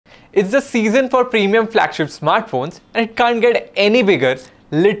It's the season for premium flagship smartphones and it can't get any bigger,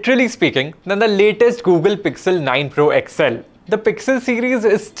 literally speaking, than the latest Google Pixel 9 Pro XL. The Pixel series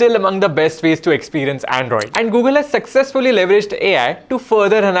is still among the best ways to experience Android, and Google has successfully leveraged AI to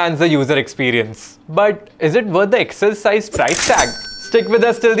further enhance the user experience. But is it worth the XL size price tag? Stick with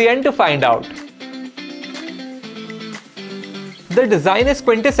us till the end to find out. The design is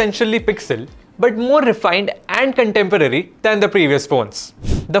quintessentially Pixel, but more refined and contemporary than the previous phones.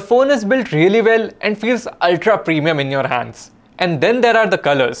 The phone is built really well and feels ultra premium in your hands. And then there are the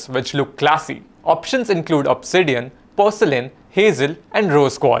colors, which look classy. Options include obsidian, porcelain, hazel and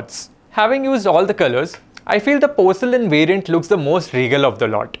rose quartz. Having used all the colors, I feel the porcelain variant looks the most regal of the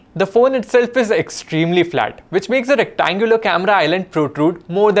lot. The phone itself is extremely flat, which makes the rectangular camera island protrude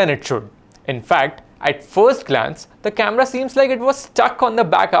more than it should. In fact, at first glance, the camera seems like it was stuck on the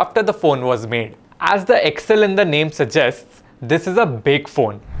back after the phone was made. As the XL in the name suggests, this is a big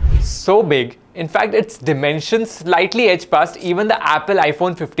phone. So big, in fact its dimensions slightly edge past even the Apple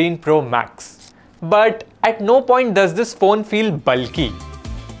iPhone 15 Pro Max. But at no point does this phone feel bulky.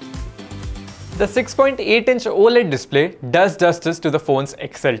 The 6.8-inch OLED display does justice to the phone's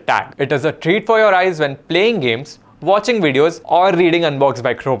XL tag. It is a treat for your eyes when playing games, watching videos or reading Unboxed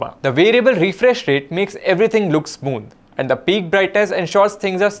by Chroma. The variable refresh rate makes everything look smooth, and the peak brightness ensures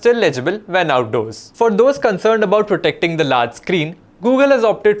things are still legible when outdoors. For those concerned about protecting the large screen, Google has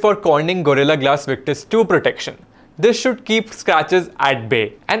opted for Corning Gorilla Glass Victus 2 protection. This should keep scratches at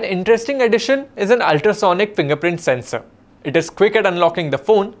bay. An interesting addition is an ultrasonic fingerprint sensor. It is quick at unlocking the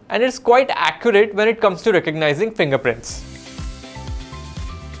phone and is quite accurate when it comes to recognizing fingerprints.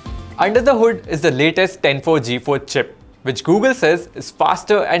 Under the hood is the latest 10.4G4 chip, which Google says is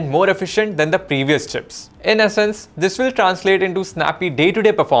faster and more efficient than the previous chips. In essence, this will translate into snappy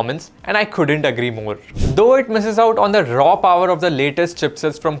day-to-day performance, and I couldn't agree more. Though it misses out on the raw power of the latest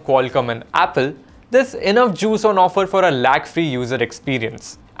chipsets from Qualcomm and Apple, there's enough juice on offer for a lag-free user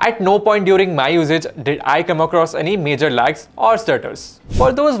experience. At no point during my usage did I come across any major lags or stutters.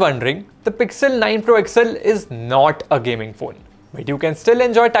 For those wondering, the Pixel 9 Pro XL is not a gaming phone, but you can still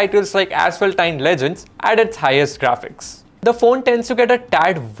enjoy titles like Asphaltine Legends at its highest graphics. The phone tends to get a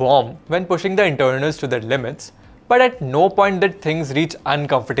tad warm when pushing the internals to their limits, but at no point did things reach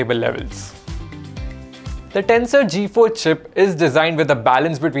uncomfortable levels. The Tensor G4 chip is designed with a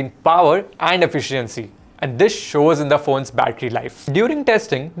balance between power and efficiency, and this shows in the phone's battery life. During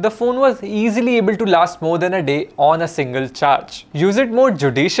testing, the phone was easily able to last more than a day on a single charge. Use it more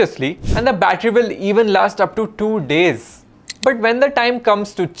judiciously and the battery will even last up to 2 days. But when the time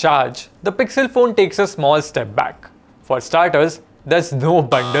comes to charge, the Pixel phone takes a small step back. For starters, there's no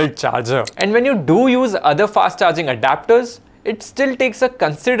bundled charger. And when you do use other fast charging adapters, it still takes a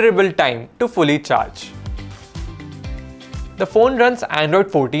considerable time to fully charge. The phone runs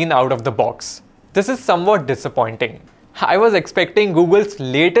Android 14 out of the box. This is somewhat disappointing. I was expecting Google's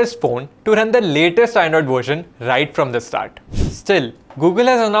latest phone to run the latest Android version right from the start. Still, Google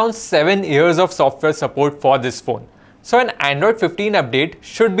has announced 7 years of software support for this phone, so an Android 15 update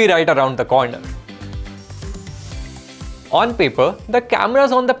should be right around the corner. On paper, the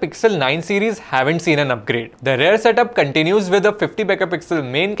cameras on the Pixel 9 series haven't seen an upgrade. The rear setup continues with a 50 megapixel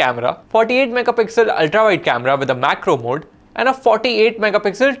main camera, 48 megapixel ultra-wide camera with a macro mode, and a 48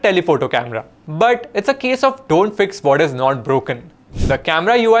 megapixel telephoto camera. But it's a case of don't fix what is not broken. The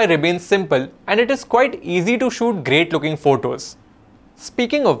camera UI remains simple and it is quite easy to shoot great looking photos.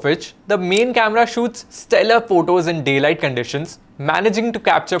 Speaking of which, the main camera shoots stellar photos in daylight conditions, managing to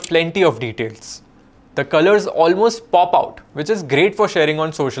capture plenty of details. The colors almost pop out, which is great for sharing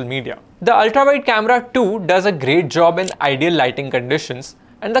on social media. The ultra-wide camera too does a great job in ideal lighting conditions,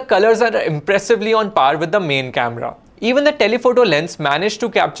 and the colors are impressively on par with the main camera. Even the telephoto lens managed to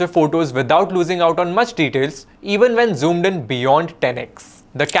capture photos without losing out on much details, even when zoomed in beyond 10x.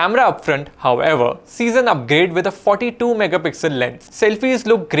 The camera up front, however, sees an upgrade with a 42 megapixel lens. Selfies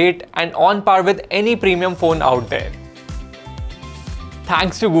look great and on par with any premium phone out there.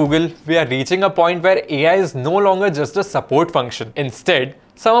 Thanks to Google, we are reaching a point where AI is no longer just a support function. Instead,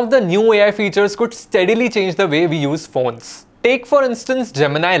 some of the new AI features could steadily change the way we use phones. Take for instance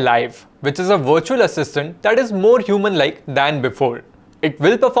Gemini Live, which is a virtual assistant that is more human-like than before. It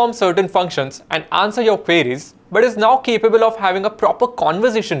will perform certain functions and answer your queries, but is now capable of having a proper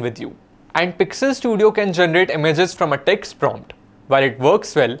conversation with you. And Pixel Studio can generate images from a text prompt. While it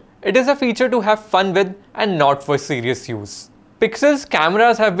works well, it is a feature to have fun with and not for serious use. Pixel's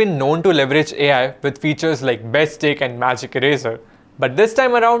cameras have been known to leverage AI with features like Best Take and Magic Eraser, but this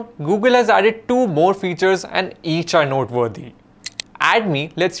time around, Google has added 2 more features and each are noteworthy. Add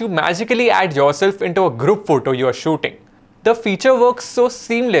Me lets you magically add yourself into a group photo you are shooting. The feature works so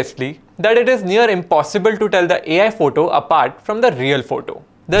seamlessly that it is near impossible to tell the AI photo apart from the real photo.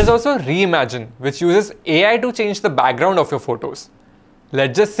 There's also Reimagine, which uses AI to change the background of your photos.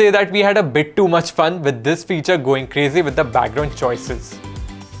 Let's just say that we had a bit too much fun with this feature going crazy with the background choices.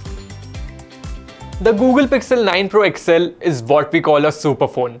 The Google Pixel 9 Pro XL is what we call a super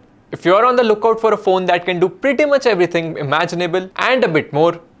phone. If you're on the lookout for a phone that can do pretty much everything imaginable and a bit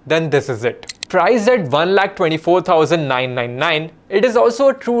more, then this is it. Priced at 1,24,999, it is also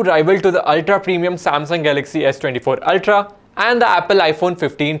a true rival to the ultra-premium Samsung Galaxy S24 Ultra and the Apple iPhone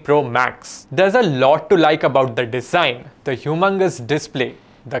 15 Pro Max. There's a lot to like about the design, the humongous display,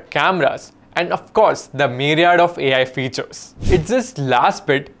 the cameras, and of course the myriad of AI features. It's this last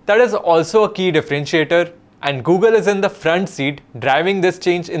bit that is also a key differentiator, and Google is in the front seat driving this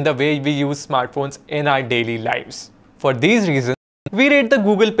change in the way we use smartphones in our daily lives. For these reasons, we rate the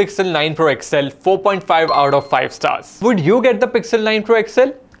Google Pixel 9 Pro XL 4.5 out of 5 stars. Would you get the Pixel 9 Pro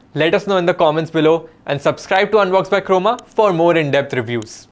XL? Let us know in the comments below and subscribe to Unboxed by Chroma for more in-depth reviews.